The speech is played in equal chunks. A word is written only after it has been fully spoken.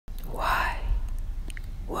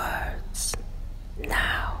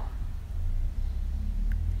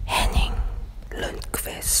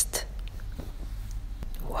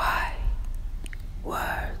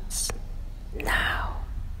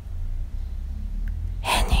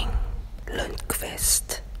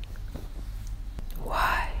Lundkvist.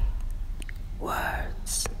 Why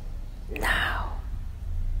words now?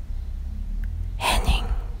 Henning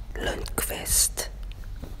Lundkvist.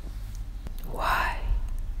 Why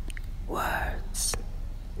words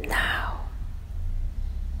now?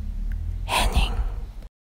 Henning.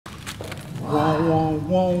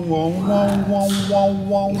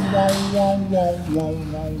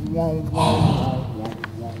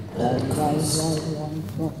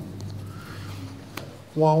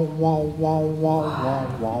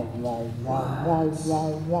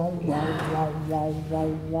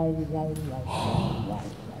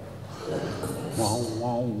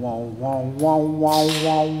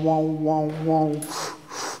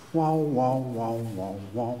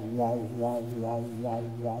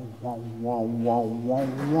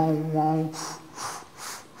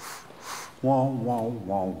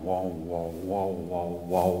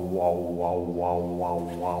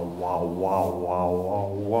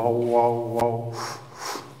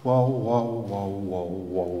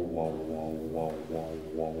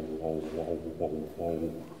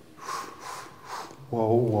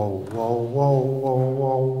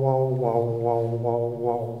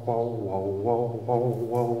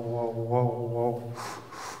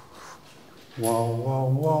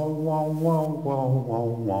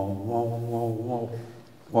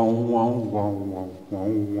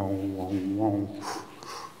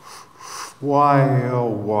 Why, oh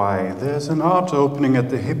why, there's an art opening at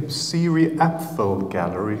the hip Siri Apfel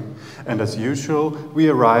Gallery, and as usual, we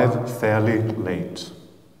arrive fairly late.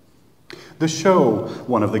 The show,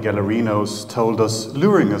 one of the gallerinos told us,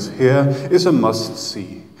 luring us here, is a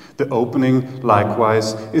must-see. The opening,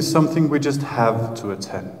 likewise, is something we just have to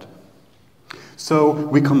attend. So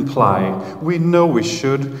we comply. We know we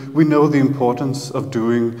should. We know the importance of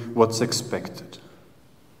doing what's expected.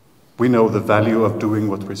 We know the value of doing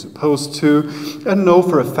what we're supposed to, and know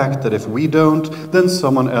for a fact that if we don't, then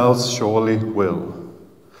someone else surely will.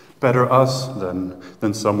 Better us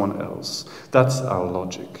than someone else. That's our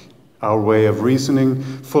logic, our way of reasoning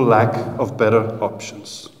for lack of better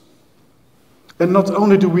options. And not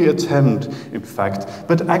only do we attend, in fact,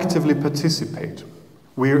 but actively participate.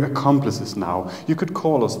 We're accomplices now. You could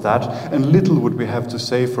call us that, and little would we have to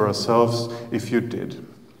say for ourselves if you did.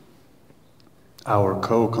 Our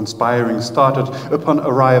co-conspiring started upon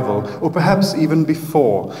arrival, or perhaps even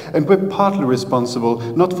before, and we're partly responsible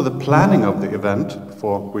not for the planning of the event,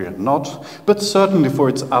 for we're not, but certainly for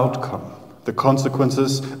its outcome, the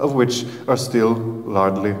consequences of which are still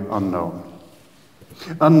largely unknown.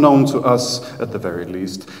 Unknown to us, at the very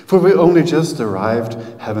least, for we only just arrived,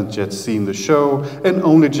 haven't yet seen the show, and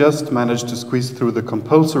only just managed to squeeze through the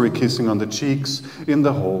compulsory kissing on the cheeks in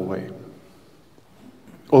the hallway.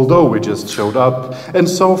 Although we just showed up, and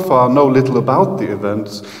so far know little about the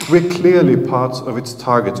event, we're clearly part of its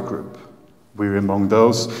target group. We're among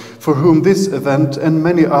those for whom this event and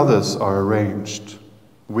many others are arranged.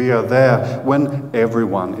 We are there when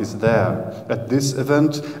everyone is there, at this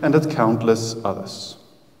event and at countless others.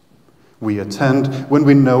 We attend when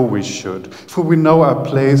we know we should, for we know our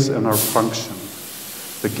place and our function.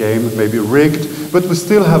 The game may be rigged, but we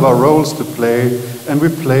still have our roles to play, and we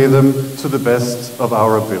play them to the best of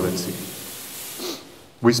our ability.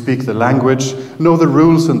 We speak the language, know the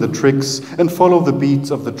rules and the tricks, and follow the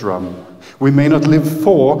beat of the drum. We may not live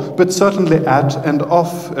for, but certainly at and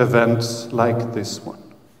off events like this one.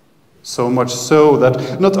 So much so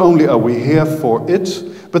that not only are we here for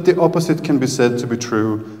it, but the opposite can be said to be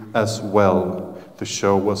true as well. The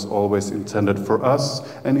show was always intended for us,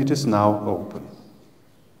 and it is now open.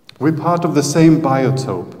 We're part of the same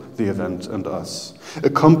biotope, the event and us, a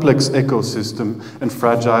complex ecosystem and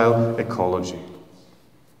fragile ecology.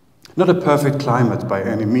 Not a perfect climate by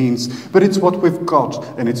any means, but it's what we've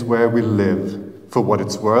got and it's where we live. For what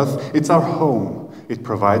it's worth, it's our home. It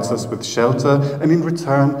provides us with shelter, and in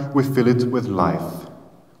return we fill it with life.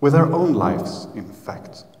 With our own lives, in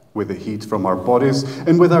fact. With the heat from our bodies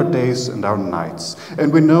and with our days and our nights.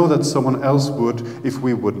 And we know that someone else would if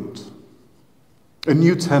we wouldn't. A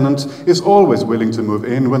new tenant is always willing to move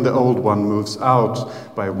in when the old one moves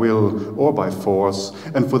out, by will or by force,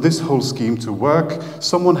 and for this whole scheme to work,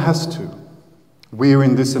 someone has to. We're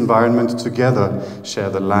in this environment together,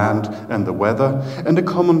 share the land and the weather, and a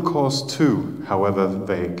common cause too, however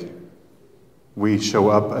vague. We show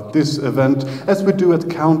up at this event as we do at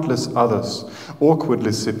countless others,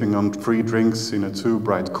 awkwardly sipping on free drinks in a too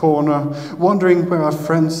bright corner, wondering where our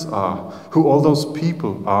friends are, who all those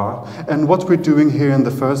people are, and what we're doing here in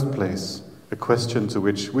the first place, a question to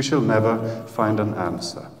which we shall never find an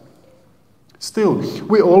answer. Still,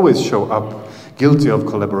 we always show up, Guilty of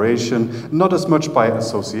collaboration, not as much by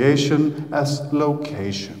association as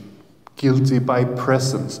location. Guilty by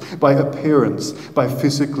presence, by appearance, by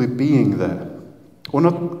physically being there. Or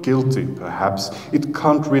not guilty, perhaps. It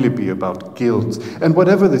can't really be about guilt. And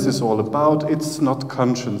whatever this is all about, it's not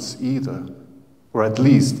conscience either. Or at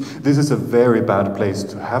least, this is a very bad place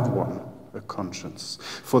to have one, a conscience.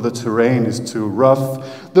 For the terrain is too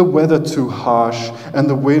rough, the weather too harsh, and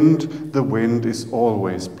the wind is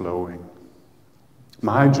always blowing.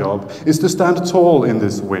 My job is to stand tall in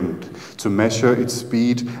this wind, to measure its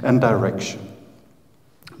speed and direction.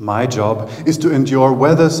 My job is to endure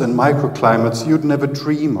weathers and microclimates you'd never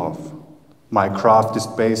dream of. My craft is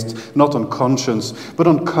based not on conscience, but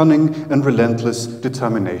on cunning and relentless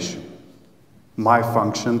determination. My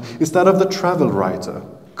function is that of the travel writer,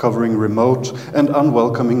 covering remote and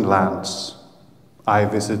unwelcoming lands. I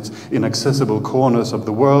visit inaccessible corners of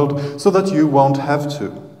the world so that you won't have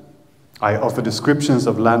to. I offer descriptions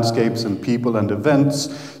of landscapes and people and events,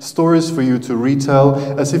 stories for you to retell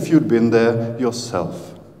as if you'd been there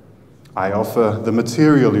yourself. I offer the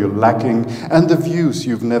material you're lacking and the views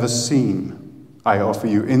you've never seen. I offer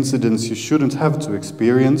you incidents you shouldn't have to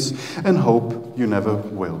experience and hope you never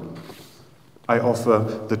will. I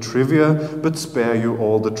offer the trivia, but spare you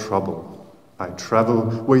all the trouble. I travel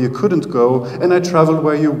where you couldn't go, and I travel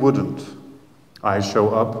where you wouldn't. I show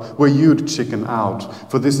up where you'd chicken out,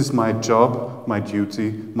 for this is my job, my duty,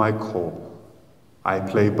 my call. I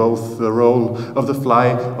play both the role of the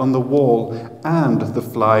fly on the wall and the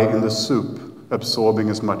fly in the soup, absorbing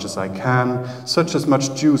as much as I can, such as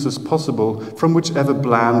much juice as possible from whichever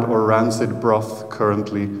bland or rancid broth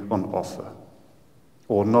currently on offer.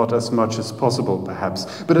 Or not as much as possible,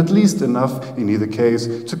 perhaps, but at least enough, in either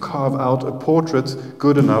case, to carve out a portrait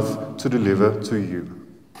good enough to deliver to you.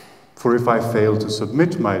 For if I fail to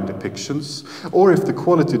submit my depictions, or if the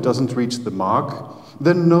quality doesn't reach the mark,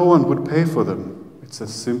 then no one would pay for them. It's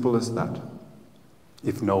as simple as that.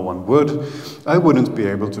 If no one would, I wouldn't be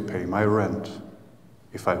able to pay my rent.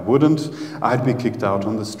 If I wouldn't, I'd be kicked out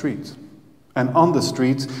on the street. And on the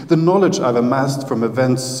street, the knowledge I've amassed from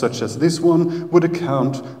events such as this one would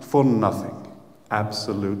account for nothing.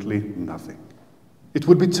 Absolutely nothing. It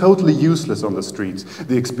would be totally useless on the street,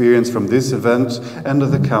 the experience from this event and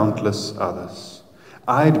the countless others.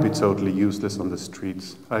 I'd be totally useless on the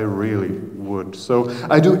streets. I really would. So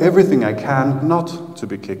I do everything I can not to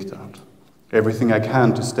be kicked out. Everything I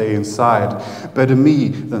can to stay inside. Better me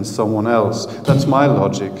than someone else. That's my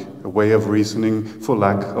logic, a way of reasoning for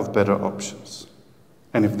lack of better options.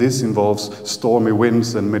 And if this involves stormy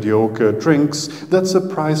winds and mediocre drinks, that's a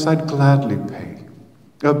price I'd gladly pay.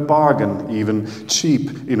 A bargain, even,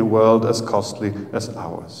 cheap in a world as costly as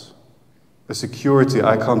ours. A security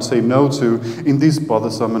I can't say no to in these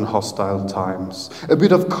bothersome and hostile times. A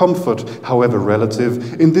bit of comfort, however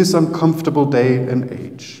relative, in this uncomfortable day and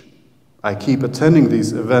age. I keep attending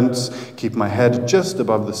these events, keep my head just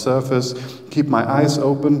above the surface, keep my eyes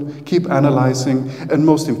open, keep analyzing, and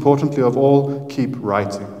most importantly of all, keep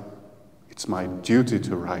writing. It's my duty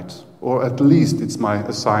to write, or at least it's my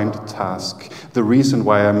assigned task, the reason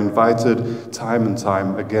why I'm invited time and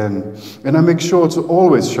time again. And I make sure to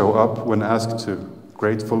always show up when asked to,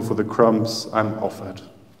 grateful for the crumbs I'm offered.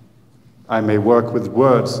 I may work with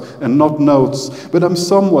words and not notes, but I'm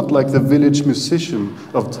somewhat like the village musician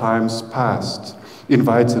of times past,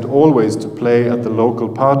 invited always to play at the local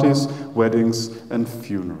parties, weddings, and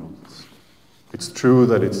funerals. It's true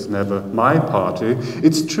that it's never my party,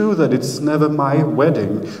 it's true that it's never my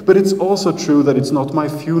wedding, but it's also true that it's not my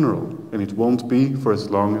funeral, and it won't be for as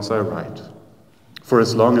long as I write. For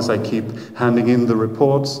as long as I keep handing in the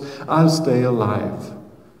reports, I'll stay alive.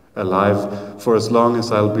 Alive for as long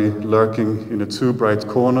as I'll be lurking in a too bright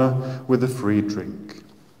corner with a free drink.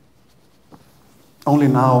 Only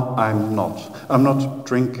now I'm not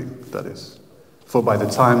drinking, that is. For by the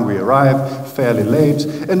time we arrive, fairly late,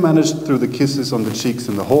 and manage through the kisses on the cheeks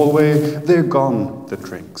in the hallway, they're gone, the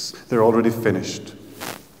drinks. They're already finished.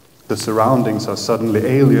 The surroundings are suddenly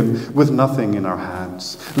alien, with nothing in our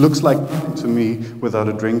hands. Looks like nothing to me without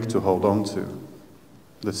a drink to hold on to.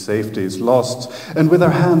 The safety is lost, and with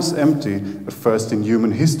our hands empty, a first in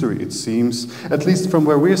human history it seems, at least from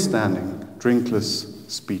where we're standing,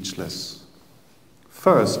 drinkless, speechless.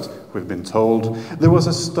 First, we've been told, there was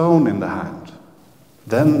a stone in the hand.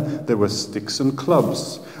 Then there were sticks and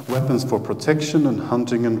clubs, weapons for protection and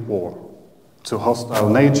hunting and war. To hostile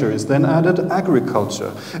nature is then added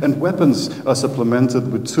agriculture, and weapons are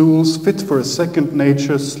supplemented with tools fit for a second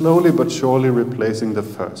nature, slowly but surely replacing the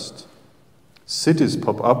first. Cities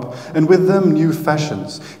pop up, and with them new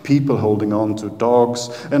fashions, people holding on to dogs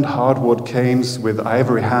and hardwood canes with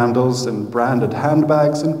ivory handles and branded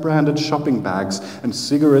handbags and branded shopping bags and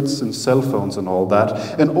cigarettes and cell phones and all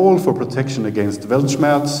that, and all for protection against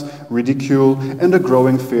Weltschmerz, ridicule, and a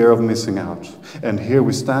growing fear of missing out. And here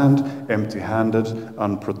we stand, empty-handed,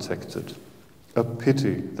 unprotected. A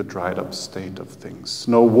pity, the dried-up state of things.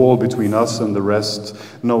 No wall between us and the rest,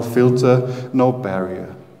 no filter, no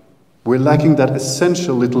barrier. We're lacking that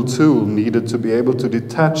essential little tool needed to be able to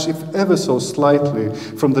detach, if ever so slightly,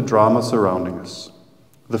 from the drama surrounding us.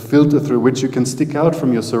 The filter through which you can stick out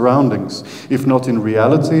from your surroundings, if not in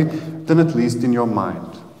reality, then at least in your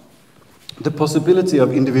mind. The possibility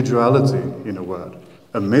of individuality, in a word.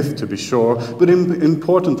 A myth, to be sure, but an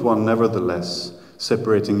important one nevertheless,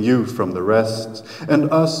 separating you from the rest, and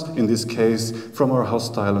us, in this case, from our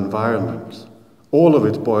hostile environment. All of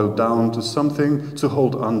it boiled down to something to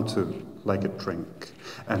hold on to, like a drink.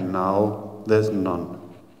 And now there's none.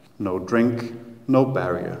 No drink, no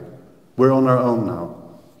barrier. We're on our own now,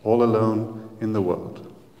 all alone in the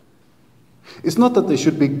world. It's not that they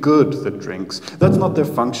should be good, the drinks. That's not their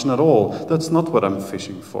function at all. That's not what I'm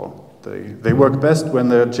fishing for. They work best when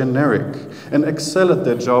they're generic and excel at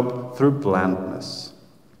their job through blandness.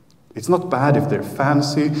 It's not bad if they're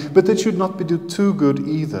fancy, but they should not be too good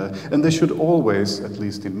either, and they should always, at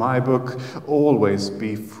least in my book, always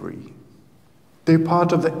be free. They're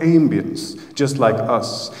part of the ambience, just like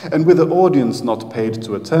us, and with the audience not paid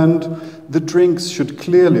to attend, the drinks should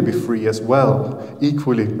clearly be free as well.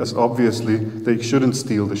 Equally as obviously, they shouldn't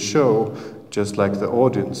steal the show, just like the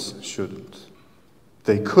audience shouldn't.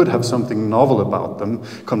 They could have something novel about them,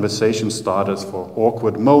 conversation starters for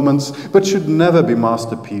awkward moments, but should never be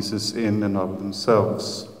masterpieces in and of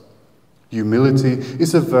themselves. Humility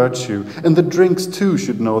is a virtue, and the drinks too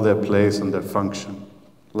should know their place and their function.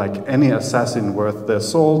 Like any assassin worth their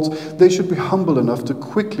salt, they should be humble enough to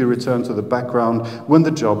quickly return to the background when the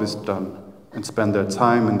job is done, and spend their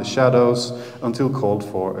time in the shadows until called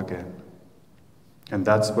for again. And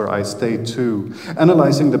that's where I stay too,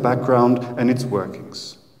 analyzing the background and its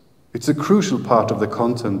workings. It's a crucial part of the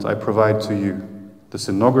content I provide to you, the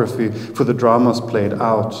scenography for the dramas played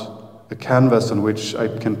out, a canvas on which I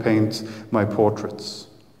can paint my portraits.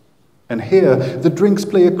 And here, the drinks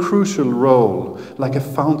play a crucial role, like a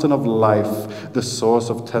fountain of life, the source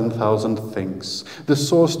of 10,000 things, the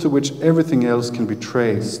source to which everything else can be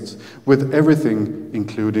traced, with everything,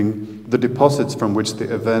 including the deposits from which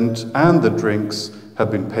the event and the drinks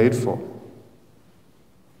have been paid for.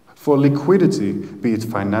 For liquidity, be it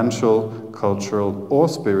financial, cultural, or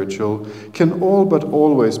spiritual, can all but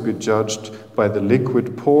always be judged by the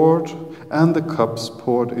liquid poured and the cups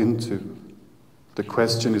poured into. The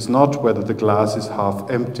question is not whether the glass is half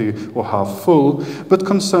empty or half full, but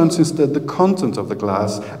concerns instead the content of the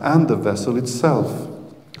glass and the vessel itself,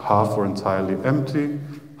 half or entirely empty,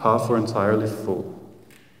 half or entirely full.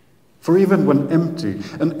 For even when empty,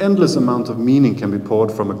 an endless amount of meaning can be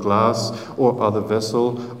poured from a glass or other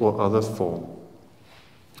vessel or other form.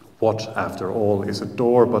 What, after all, is a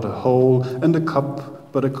door but a hole, and a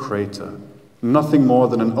cup but a crater? Nothing more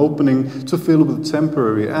than an opening to fill with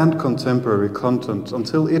temporary and contemporary content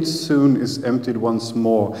until it soon is emptied once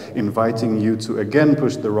more, inviting you to again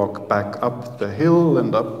push the rock back up the hill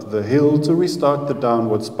and up the hill to restart the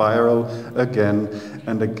downward spiral again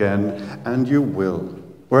and again, and you will,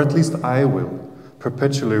 or at least I will,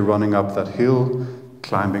 perpetually running up that hill,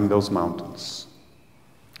 climbing those mountains.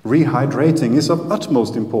 Rehydrating is of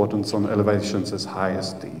utmost importance on elevations as high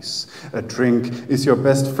as these. A drink is your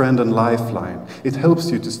best friend and lifeline. It helps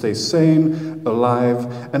you to stay sane, alive,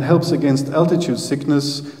 and helps against altitude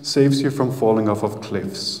sickness, saves you from falling off of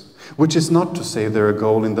cliffs. Which is not to say they're a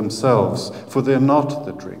goal in themselves, for they're not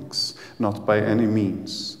the drinks, not by any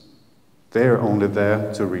means. They're only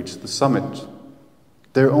there to reach the summit.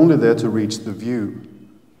 They're only there to reach the view.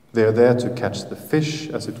 They're there to catch the fish,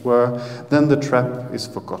 as it were, then the trap is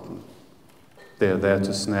forgotten. They're there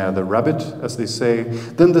to snare the rabbit, as they say,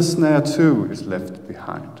 then the snare too is left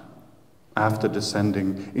behind. After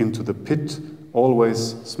descending into the pit,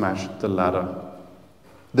 always smash the ladder.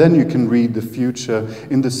 Then you can read the future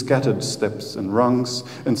in the scattered steps and rungs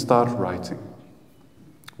and start writing,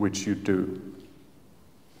 which you do.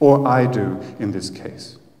 Or I do in this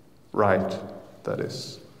case. Write, that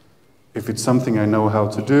is. If it's something I know how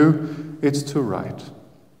to do, it's to write.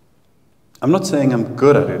 I'm not saying I'm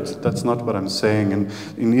good at it, that's not what I'm saying, and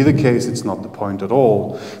in either case it's not the point at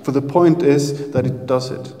all. For the point is that it does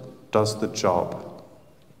the job.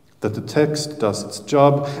 that the text does its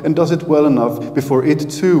job and does it well enough before it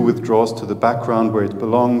too withdraws to the background where it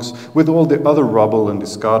belongs, with all the other rubble and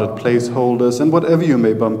discarded placeholders and whatever you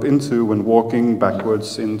may bump into when walking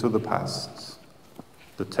backwards into the past.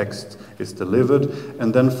 The text is delivered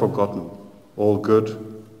and then forgotten. All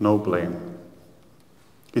good, no blame.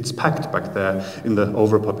 It's packed back there in the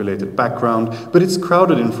overpopulated background, but it's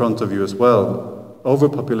crowded in front of you as well,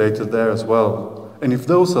 overpopulated there as well. And if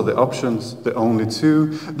those are the options, the only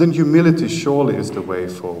two, then humility surely is the way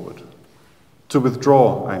forward. To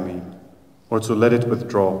withdraw, I mean, or to let it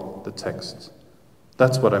withdraw the text.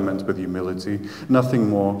 That's what I meant with humility, nothing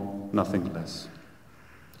more, nothing less.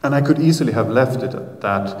 And I could easily have left it at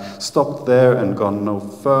that, stopped there and gone no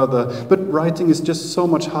further, but writing is just so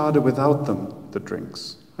much harder without them, the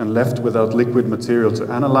drinks. And left without liquid material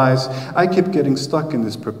to analyze, I keep getting stuck in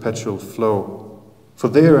this perpetual flow. For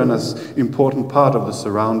they are an as important part of the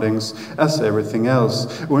surroundings as everything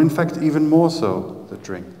else, or in fact even more so, the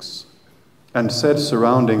drinks. And said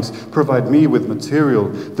surroundings provide me with material,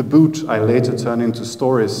 the boot I later turn into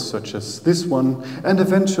stories such as this one, and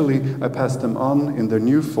eventually I pass them on in their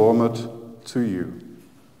new format to you.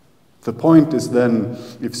 The point is then,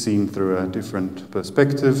 if seen through a different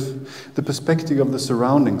perspective, the perspective of the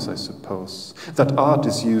surroundings, I suppose, that art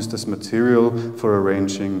is used as material for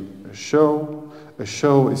arranging a show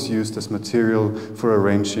is used as material for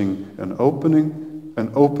arranging an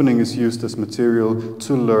opening is used as material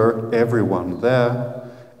to lure everyone there,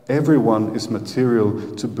 everyone is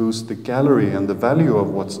material to boost the gallery and the value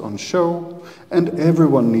of what's on show, and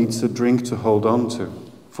everyone needs a drink to hold on to,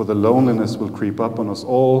 for the loneliness will creep up on us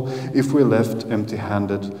all if we're left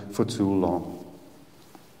empty-handed for too long.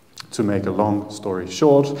 To make a long story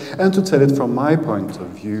short, and to tell it from my point of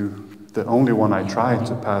view, the only one I try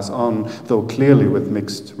to pass on, though clearly with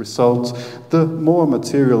mixed results, the more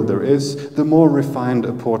material there is, the more refined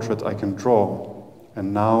a portrait I can draw.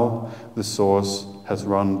 And now the source has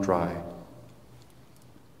run dry.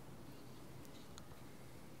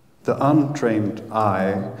 The untrained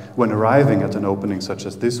eye, when arriving at an opening such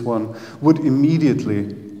as this one, would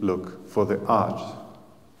immediately look for the art.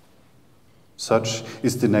 Such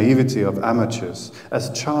is the naivety of amateurs,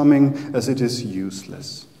 as charming as it is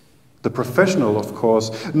useless. The professional, of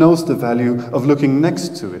course, knows the value of looking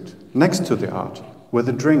next to it, next to the art, where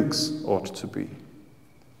the drinks ought to be.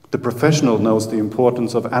 The professional knows the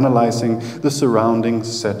importance of analyzing the surrounding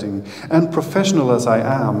setting, and professional as I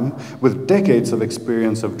am, with decades of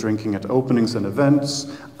experience of drinking at openings and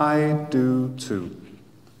events, I do too.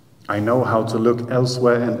 I know how to look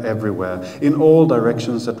elsewhere and everywhere, in all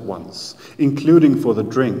directions at once, including for the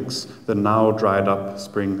drinks, the now dried up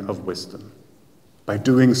spring of wisdom. By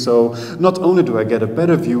doing so, not only do I get a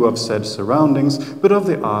better view of said surroundings, but of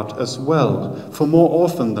the art as well, for more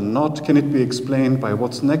often than not can it be explained by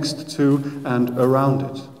what's next to and around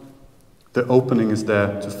it. The opening is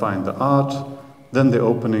there to find the art, then the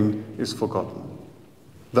opening is forgotten.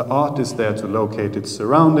 The art is there to locate its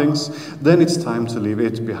surroundings, then it's time to leave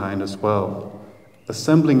it behind as well.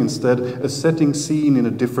 Assembling instead a setting seen in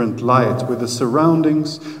a different light, with the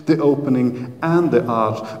surroundings, the opening, and the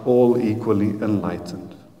art all equally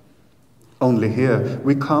enlightened. Only here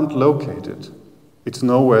we can't locate it. It's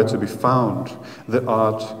nowhere to be found, the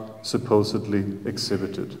art supposedly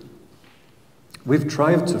exhibited. We've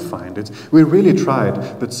tried to find it, we really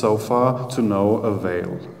tried, but so far to no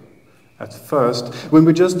avail. At first, when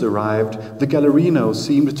we just arrived, the gallerino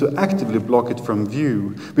seemed to actively block it from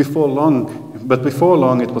view. Before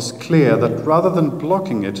long it was clear that rather than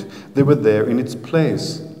blocking it, they were there in its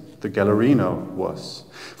place. The gallerino was.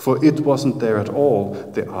 For it wasn't there at all,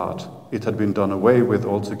 the art. It had been done away with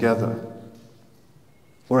altogether.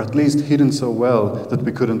 Or at least hidden so well that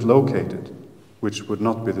we couldn't locate it, which would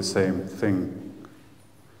not be the same thing.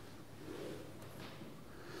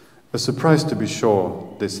 A surprise to be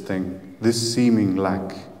sure, this thing, this seeming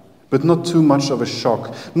lack, but not too much of a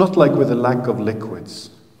shock, not like with a lack of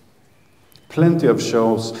liquids. Plenty of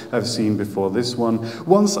shows I've seen before this one.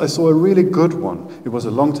 Once I saw a really good one. It was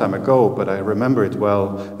a long time ago, but I remember it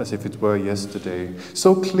well, as if it were yesterday.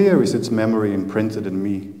 So clear is its memory imprinted in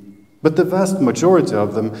me. But the vast majority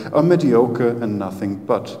of them are mediocre and nothing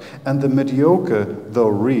but, and the mediocre, though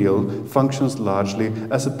real, functions largely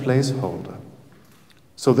as a placeholder.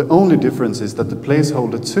 So the only difference is that the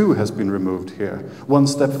placeholder too has been removed here, one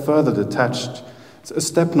step further detached, a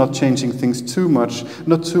step not changing things too much,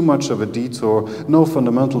 not too much of a detour, no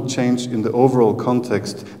fundamental change in the overall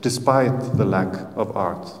context, despite the lack of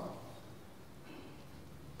art.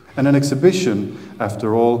 And an exhibition,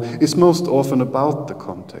 after all, is most often about the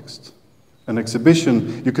context. An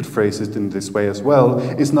exhibition, you could phrase it in this way as well,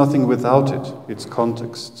 is nothing without it, its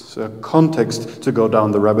context. So context, to go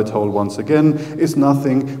down the rabbit hole once again, is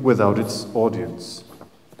nothing without its audience.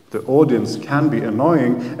 The audience can be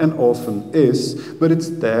annoying, and often is, but it's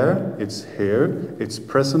there, it's here, it's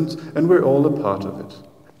present, and we're all a part of it.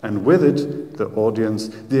 And with it, the audience,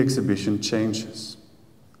 the exhibition changes.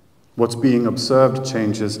 What's being observed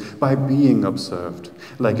changes by being observed,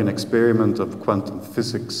 like an experiment of quantum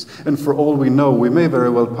physics, and for all we know, we may very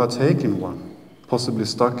well partake in one, possibly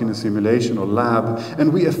stuck in a simulation or lab,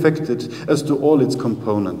 and we affect it as to all its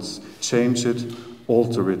components, change it,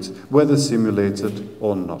 alter it, whether simulated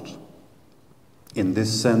or not. In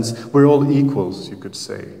this sense, we're all equals, you could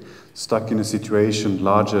say, stuck in a situation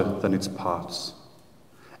larger than its parts.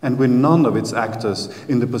 And with none of its actors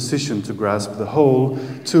in the position to grasp the whole,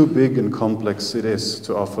 too big and complex it is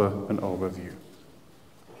to offer an overview.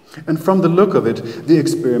 And from the look of it, the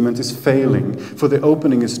experiment is failing, for the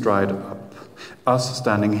opening is dried up. Us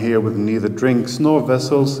standing here with neither drinks nor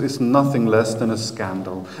vessels is nothing less than a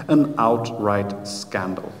scandal, an outright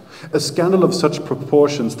scandal. A scandal of such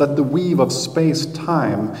proportions that the weave of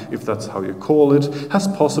space-time, if that's how you call it, has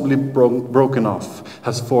possibly broken off,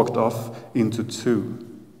 has forked off into two.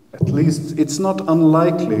 At least it's not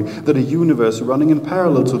unlikely that a universe running in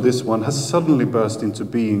parallel to this one has suddenly burst into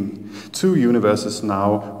being. Two universes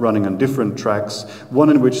now running on different tracks, one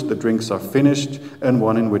in which the drinks are finished and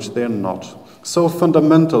one in which they are not. So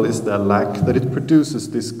fundamental is their lack that it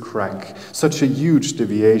produces this crack. Such a huge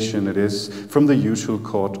deviation it is from the usual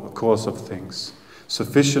course of things.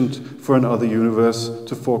 Sufficient for another universe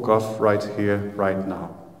to fork off right here, right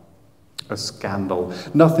now. A scandal,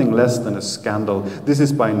 nothing less than a scandal. This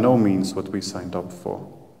is by no means what we signed up for.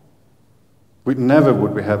 Never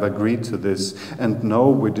would we have agreed to this, and no,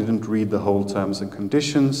 we didn't read the whole terms and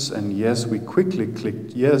conditions, and yes, we quickly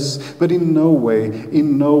clicked yes, but in no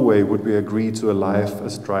way would we agree to a life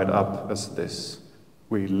as dried up as this.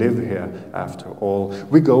 We live here, after all.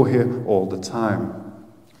 We go here all the time.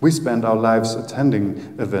 We spend our lives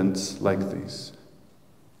attending events like these.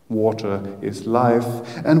 Water is life,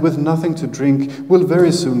 and with nothing to drink will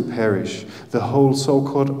very soon perish. The whole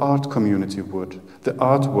so-called art community would. The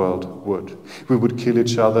art world would. We would kill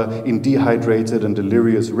each other in dehydrated and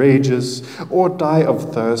delirious rages, or die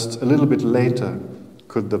of thirst a little bit later,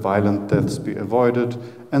 could the violent deaths be avoided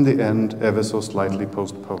and the end ever so slightly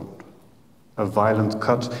postponed. A violent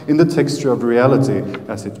cut in the texture of reality,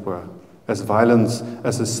 as it were. As violent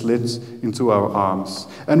as a slit into our arms,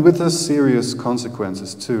 and with as serious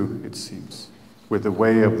consequences too, it seems, with the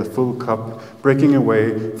way of the full cup breaking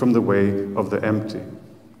away from the way of the empty.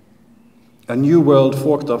 A new world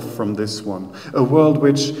forked off from this one, a world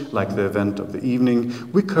which, like the event of the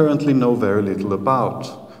evening, we currently know very little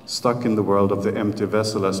about, stuck in the world of the empty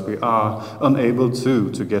vessel as we are, unable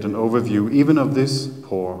to get an overview even of this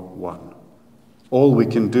poor one. All we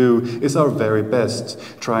can do is our very best,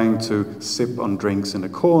 trying to sip on drinks in a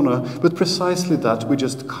corner, but precisely that we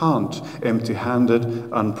just can't,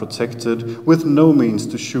 empty-handed, unprotected, with no means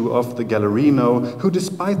to shoo off the gallerino, who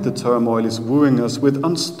despite the turmoil is wooing us with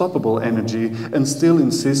unstoppable energy and still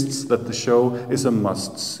insists that the show is a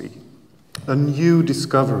must-see. A new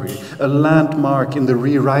discovery, a landmark in the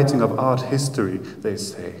rewriting of art history, they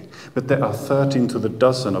say. But there are 13 to the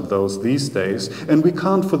dozen of those these days, and we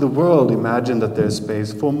can't for the world imagine that there's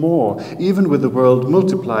space for more, even with the world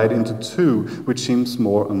multiplied into two, which seems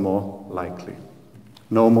more and more likely.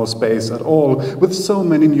 No more space at all, with so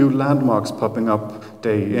many new landmarks popping up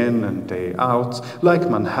day in and day out, like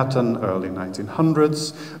Manhattan early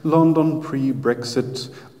 1900s, London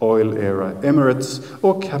pre-Brexit, oil-era Emirates,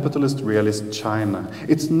 or capitalist realist China.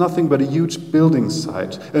 It's nothing but a huge building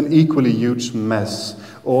site, an equally huge mess,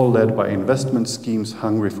 all led by investment schemes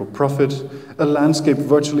hungry for profit, a landscape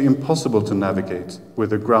virtually impossible to navigate, with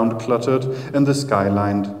the ground cluttered and the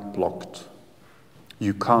skyline blocked.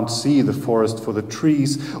 You can't see the forest for the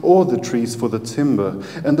trees or the trees for the timber,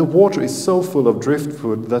 and the water is so full of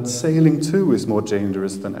driftwood that sailing too is more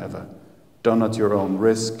dangerous than ever. Done at your own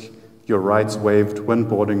risk, your rights waived when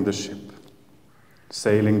boarding the ship.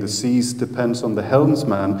 Sailing the seas depends on the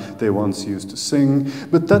helmsman they once used to sing,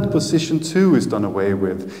 but that position too is done away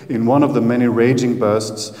with in one of the many raging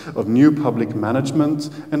bursts of new public management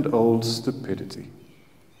and old stupidity.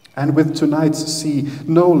 And with tonight's sea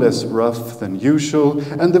no less rough than usual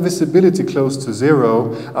and the visibility close to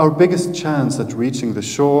zero, our biggest chance at reaching the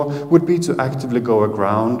shore would be to actively go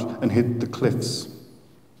aground and hit the cliffs.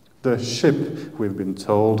 The ship, we've been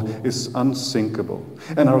told, is unsinkable,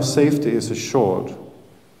 and our safety is assured.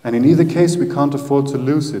 And in either case, we can't afford to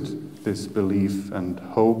lose it, this belief and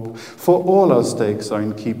hope, for all our stakes are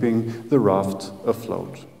in keeping the raft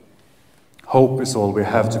afloat. Hope is all we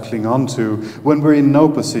have to cling on to when we're in no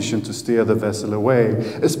position to steer the vessel away,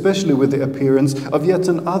 especially with the appearance of yet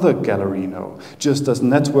another Gallerino, just as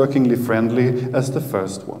networkingly friendly as the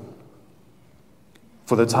first one.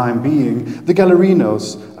 For the time being, the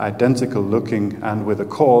Gallerinos, identical looking and with a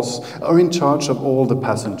cause, are in charge of all the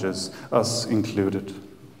passengers, us included.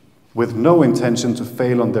 With no intention to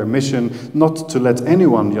fail on their mission not to let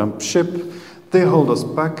anyone jump ship, they hold us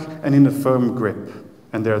back and in a firm grip.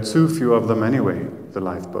 And there are too few of them anyway, the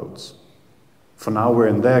lifeboats. For now we're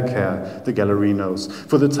in their care, the Gallerinos.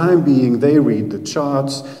 For the time being, they read the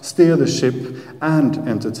charts, steer the ship, and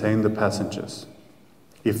entertain the passengers.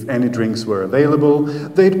 If any drinks were available,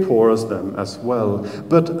 they'd pour us them as well.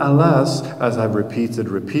 But alas, as I've repeated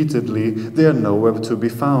repeatedly, they are nowhere to be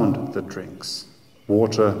found, the drinks.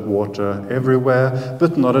 Water, water everywhere,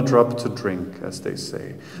 but not a drop to drink, as they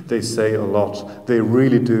say. They say a lot, they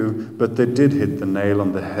really do, but they did hit the nail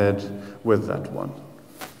on the head with that one.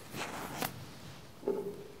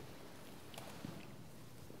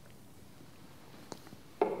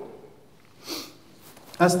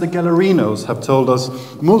 As the Gallerinos have told us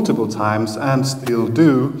multiple times and still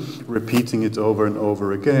do, repeating it over and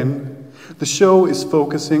over again, the show is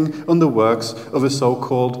focusing on the works of a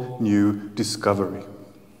so-called new discovery.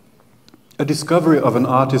 A discovery of an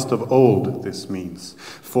artist of old, this means,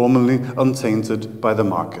 formerly untainted by the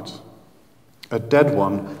market. A dead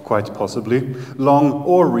one, quite possibly, long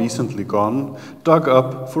or recently gone, dug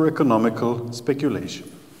up for economical speculation.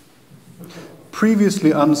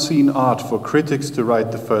 Previously unseen art for critics to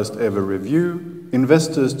write the first ever review,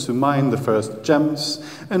 investors to mine the first gems,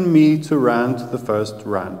 and me to rant the first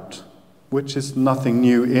rant. Which is nothing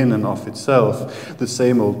new in and of itself, the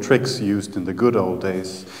same old tricks used in the good old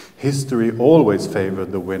days. History always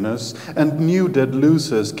favored the winners, and new dead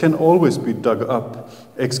losers can always be dug up,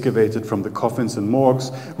 excavated from the coffins and morgues,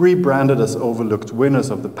 rebranded as overlooked winners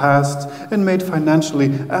of the past, and made financially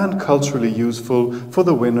and culturally useful for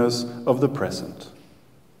the winners of the present.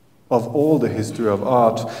 Of all the history of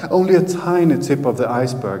art, only a tiny tip of the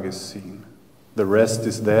iceberg is seen. The rest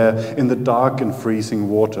is there in the dark and freezing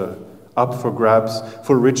water, up for grabs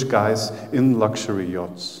for rich guys in luxury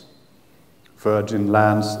yachts. Virgin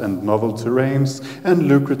lands and novel terrains and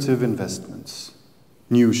lucrative investments.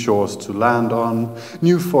 New shores to land on,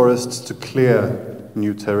 new forests to clear,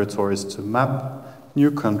 new territories to map,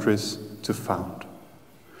 new countries to found.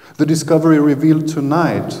 The discovery revealed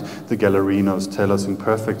tonight, the Gallerinos tell us in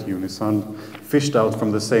perfect unison, fished out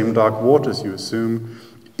from the same dark waters, you assume,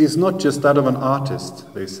 is not just that of an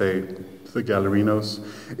artist, they say, the Gallerinos,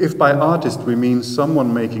 if by artist we mean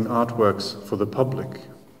someone making artworks for the public.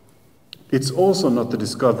 It's also not the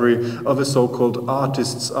discovery of a so-called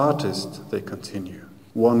artist's artist, they continue,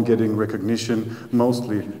 one getting recognition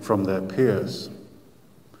mostly from their peers.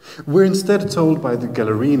 We're instead told by the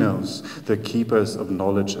Gallerinos, the keepers of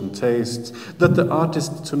knowledge and taste, that the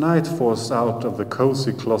artist tonight forced out of the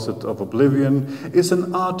cozy closet of oblivion is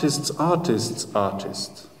an artist's artist's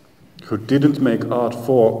artist, who didn't make art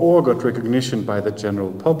for or got recognition by the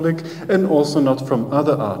general public, and also not from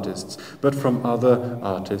other artists, but from other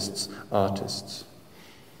artists' artists.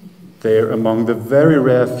 They're among the very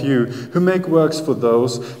rare few who make works for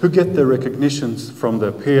those who get their recognitions from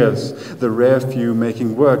their peers, the rare few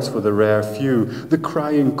making works for the rare few, the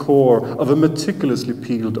crying core of a meticulously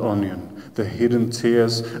peeled onion, the hidden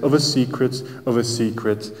tears of a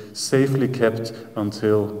secret, safely kept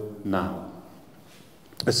until now.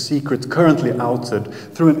 A secret currently outed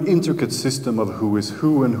through an intricate system of who is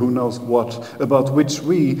who and who knows what, about which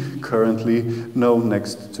we currently know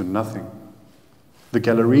next to nothing. The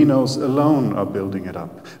Gallerinos alone are building it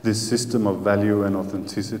up, this system of value and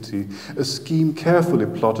authenticity, a scheme carefully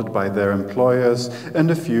plotted by their employers and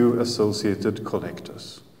a few associated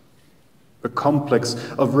collectors. A complex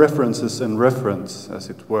of references and reference, as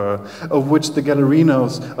it were, of which the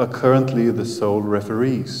Gallerinos are currently the sole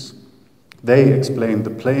referees. They explained the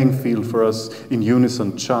playing field for us in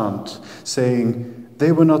unison chant, saying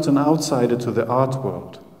they were not an outsider to the art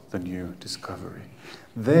world, the new discovery.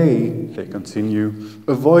 They continue,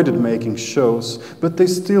 avoided making shows, but they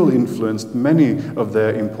still influenced many of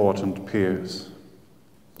their important peers.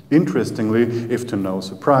 Interestingly, if to no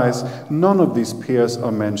surprise, none of these peers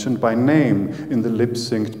are mentioned by name in the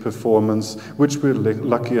lip-synced performance which we're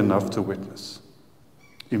lucky enough to witness.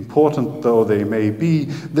 Important though they may be,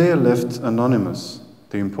 they are left anonymous,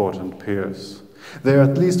 the important peers. They are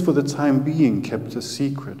at least for the time being kept a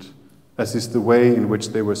secret, as is the way in which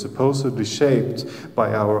they were supposedly shaped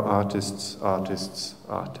by our artist's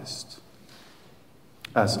artist.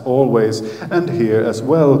 As always, and here as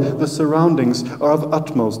well, the surroundings are of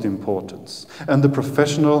utmost importance, and the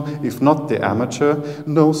professional, if not the amateur,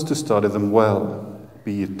 knows to study them well,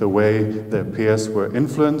 be it the way their peers were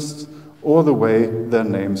influenced or the way their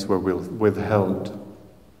names were withheld.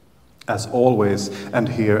 As always, and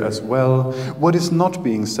here as well, what is not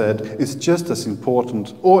being said is just as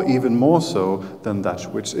important, or even more so, than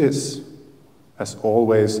that which is. As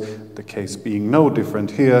always, the case being no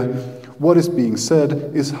different here, what is being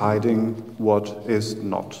said is hiding what is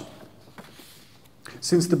not.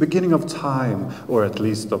 Since the beginning of time, or at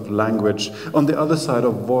least of language, on the other side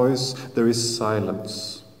of voice there is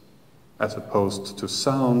silence. As opposed to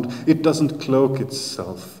sound, it doesn't cloak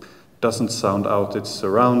itself, doesn't sound out its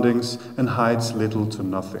surroundings, and hides little to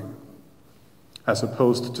nothing. As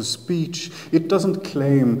opposed to speech, it doesn't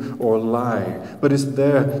claim or lie, but is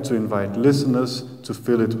there to invite listeners to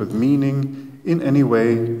fill it with meaning in any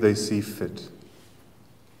way they see fit.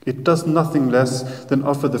 It does nothing less than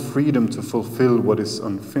offer the freedom to fulfill what is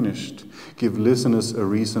unfinished, give listeners a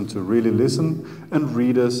reason to really listen, and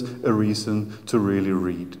readers a reason to really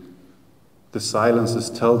read. The silences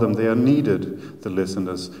tell them they are needed, the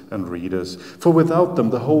listeners and readers, for without them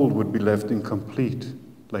the whole would be left incomplete,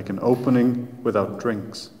 like an opening without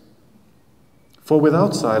drinks. For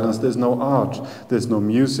without silence there's no art, there's no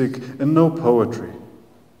music, and no poetry.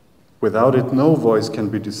 Without it no voice can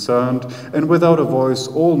be discerned, and without a voice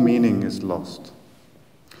all meaning is lost.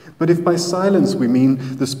 But if by silence we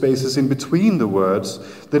mean the spaces in between the words,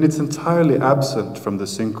 then it's entirely absent from the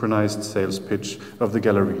synchronized sales pitch of the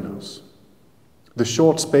gallerinos. The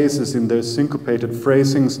short spaces in their syncopated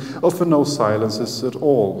phrasings offer no silences at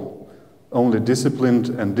all, only disciplined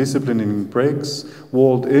and disciplining breaks,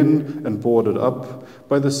 walled in and boarded up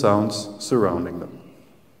by the sounds surrounding them.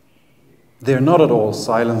 They are not at all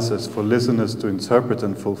silences for listeners to interpret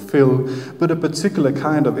and fulfill, but a particular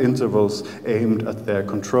kind of intervals aimed at their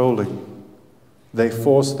controlling. They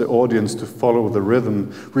force the audience to follow the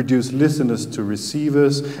rhythm, reduce listeners to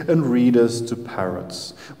receivers and readers to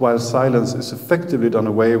parrots, while silence is effectively done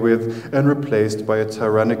away with and replaced by a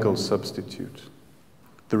tyrannical substitute.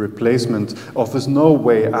 The replacement offers no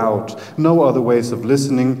way out, no other ways of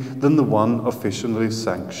listening than the one officially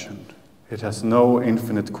sanctioned. It has no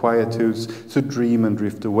infinite quietudes to dream and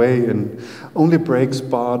drift away in, only breaks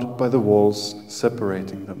barred by the walls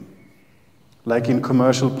separating them. Like in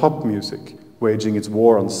commercial pop music, waging its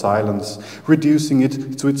war on silence, reducing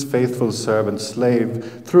it to its faithful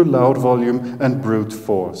servant-slave through loud volume and brute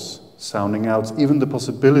force, sounding out even the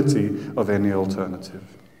possibility of any alternative.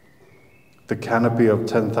 The canopy of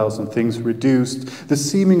 10,000 things reduced, the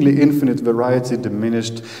seemingly infinite variety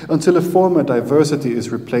diminished, until a former diversity is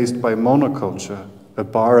replaced by monoculture, a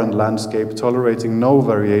barren landscape tolerating no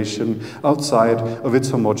variation outside of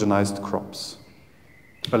its homogenized crops.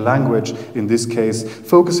 A language, in this case,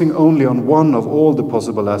 focusing only on one of all the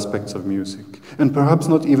possible aspects of music, and perhaps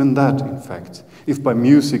not even that, in fact, if by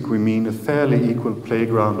music we mean a fairly equal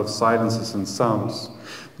playground of silences and sounds.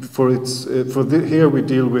 Here we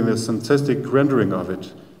deal with a synthetic rendering of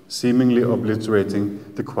it, seemingly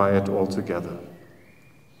obliterating the quiet altogether.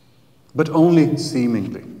 But only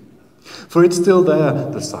seemingly. For it's still there,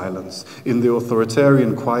 the silence, in the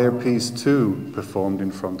authoritarian choir piece too, performed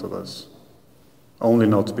in front of us. Only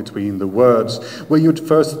not between the words, where you'd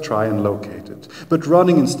first try and locate it, but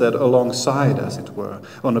running instead alongside, as it were,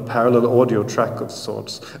 on a parallel audio track of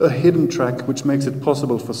sorts, a hidden track which makes it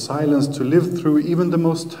possible for silence to live through even the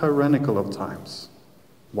most tyrannical of times.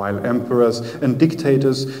 While emperors and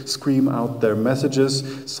dictators scream out their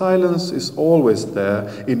messages, silence is always there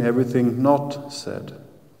in everything not said.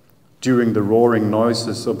 During the roaring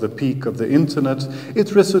noises of the peak of the internet,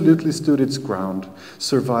 it resolutely stood its ground,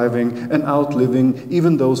 surviving and outliving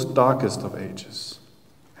even those darkest of ages.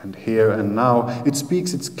 And here and now, it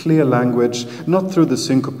speaks its clear language, not through the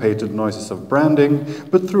syncopated noises of branding,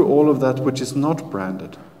 but through all of that which is not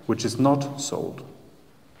branded, which is not sold.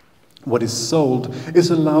 What is sold is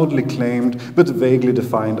a loudly claimed but vaguely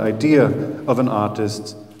defined idea of an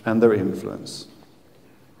artist and their influence.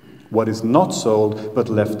 What is not sold but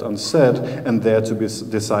left unsaid and there to be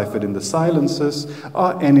deciphered in the silences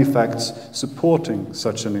are any facts supporting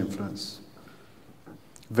such an influence.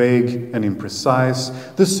 Vague and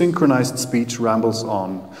imprecise, the synchronized speech rambles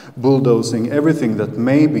on, bulldozing everything that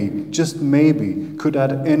maybe, just maybe, could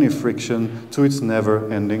add any friction to its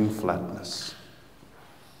never-ending flatness.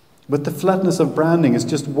 But the flatness of branding is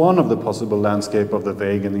just one of the possible landscape of the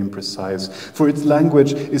vague and imprecise, for its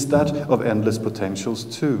language is that of endless potentials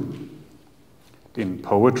too. In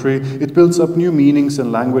poetry, it builds up new meanings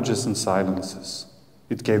and languages and silences.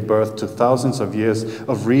 It gave birth to thousands of years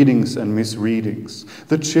of readings and misreadings,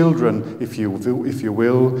 the children, if you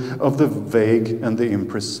will, of the vague and the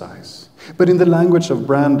imprecise. But in the language of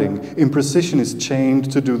branding, imprecision is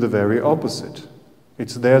chained to do the very opposite.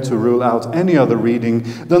 It's there to rule out any other reading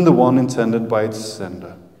than the one intended by its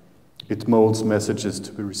sender. It molds messages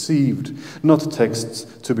to be received, not texts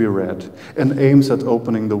to be read, and aims at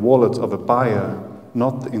opening the wallet of a buyer,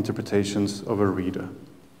 not the interpretations of a reader.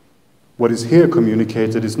 What is here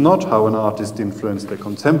communicated is not how an artist influenced their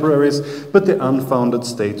contemporaries, but the unfounded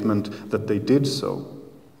statement that they did so.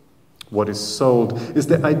 What is sold is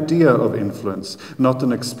the idea of influence, not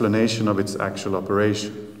an explanation of its actual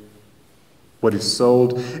operation. What is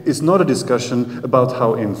sold is not a discussion about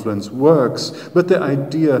how influence works, but the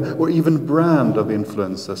idea or even brand of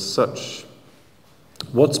influence as such.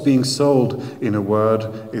 What's being sold, in a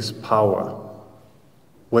word, is power.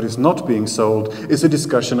 What is not being sold is a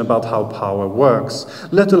discussion about how power works,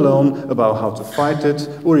 let alone about how to fight it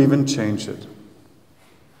or even change it.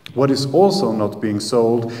 What is also not being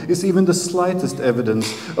sold is even the slightest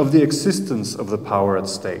evidence of the existence of the power at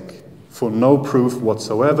stake, for no proof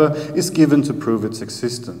whatsoever is given to prove its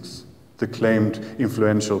existence, the claimed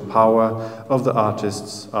influential power of the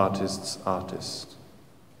artist's artist.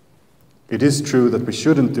 It is true that we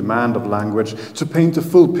shouldn't demand of language to paint a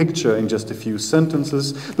full picture in just a few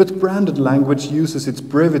sentences, but branded language uses its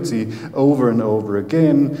brevity over and over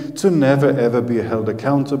again to never ever be held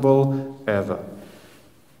accountable, ever.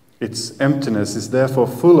 Its emptiness is therefore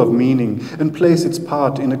full of meaning and plays its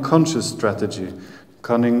part in a conscious strategy,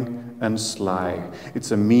 cunning and sly. It's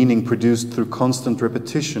a meaning produced through constant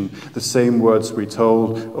repetition, the same words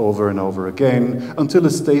retold over and over again, until a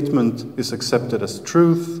statement is accepted as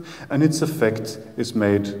truth and its effect is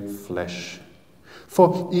made flesh.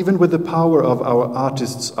 For even with the power of our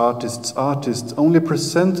artists only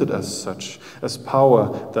presented as such, as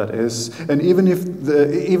power that is, and even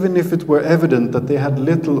if it were evident that they had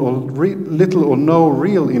little or no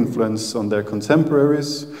real influence on their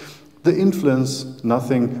contemporaries, the influence,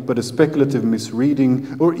 nothing but a speculative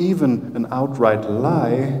misreading or even an outright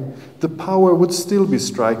lie, the power would still be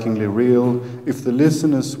strikingly real if the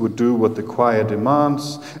listeners would do what the choir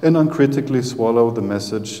demands and uncritically swallow the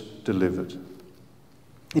message delivered.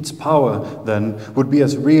 Its power, then, would be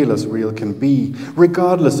as real can be,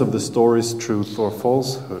 regardless of the story's truth or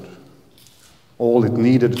falsehood. All it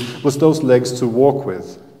needed was those legs to walk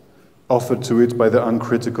with, offered to it by the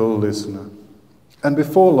uncritical listener. And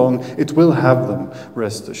before long, it will have them,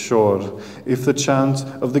 rest assured, if the chant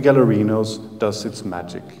of the Gallerinos does its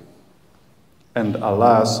magic. And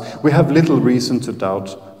alas, we have little reason to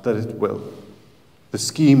doubt that it will. The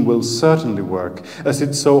scheme will certainly work, as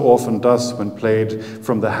it so often does when played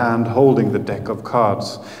from the hand holding the deck of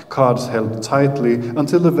cards, cards held tightly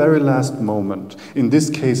until the very last moment, in this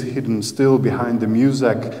case hidden still behind the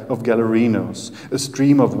muzak of Gallerinos, a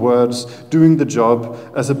stream of words doing the job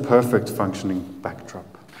as a perfect functioning backdrop.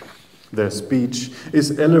 Their speech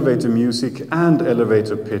is elevator music and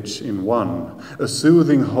elevator pitch in one, a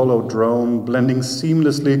soothing hollow drone blending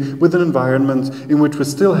seamlessly with an environment in which we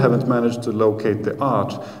still haven't managed to locate the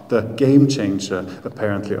art, the game changer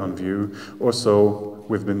apparently on view, or so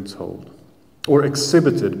we've been told. Or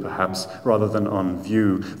exhibited, perhaps, rather than on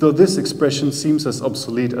view, though this expression seems as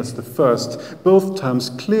obsolete as the first, both terms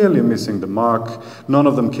clearly missing the mark, none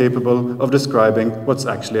of them capable of describing what's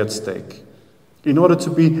actually at stake. In order to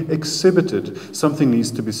be exhibited, something needs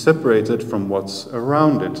to be separated from what's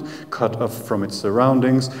around it, cut off from its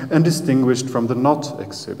surroundings, and distinguished from the not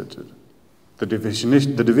exhibited. The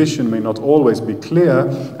division may not always be clear,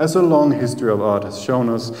 as a long history of art has shown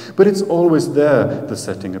us, but it's always there, the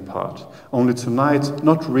setting apart. Only tonight,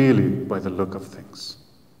 not really by the look of things.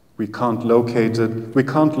 We can't locate it, we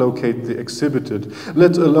can't locate the exhibited,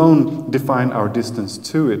 let alone define our distance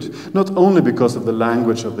to it, not only because of the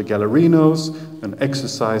language of the Gallerinos, an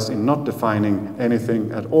exercise in not defining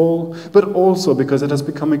anything at all, but also because it has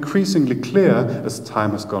become increasingly clear, as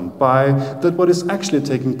time has gone by, that what is actually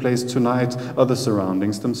taking place tonight are the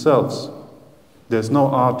surroundings themselves. There's no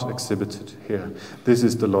art exhibited here. This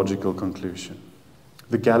is the logical conclusion.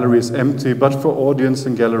 The gallery is empty, but for audience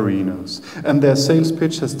and Gallerinos, and their sales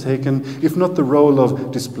pitch has taken, if not the role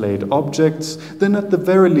of displayed objects, then at the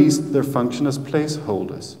very least their function as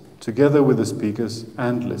placeholders, together with the speakers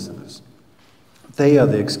and listeners. They are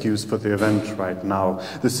the excuse for the event right now,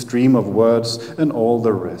 the stream of words and all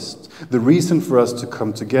the rest. The reason for us to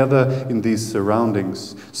come together in these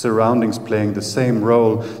surroundings, surroundings playing the same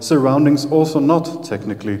role, surroundings also not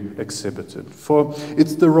technically exhibited. For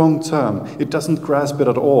it's the wrong term, it doesn't grasp it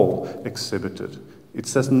at all, exhibited. It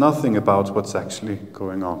says nothing about what's actually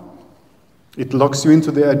going on.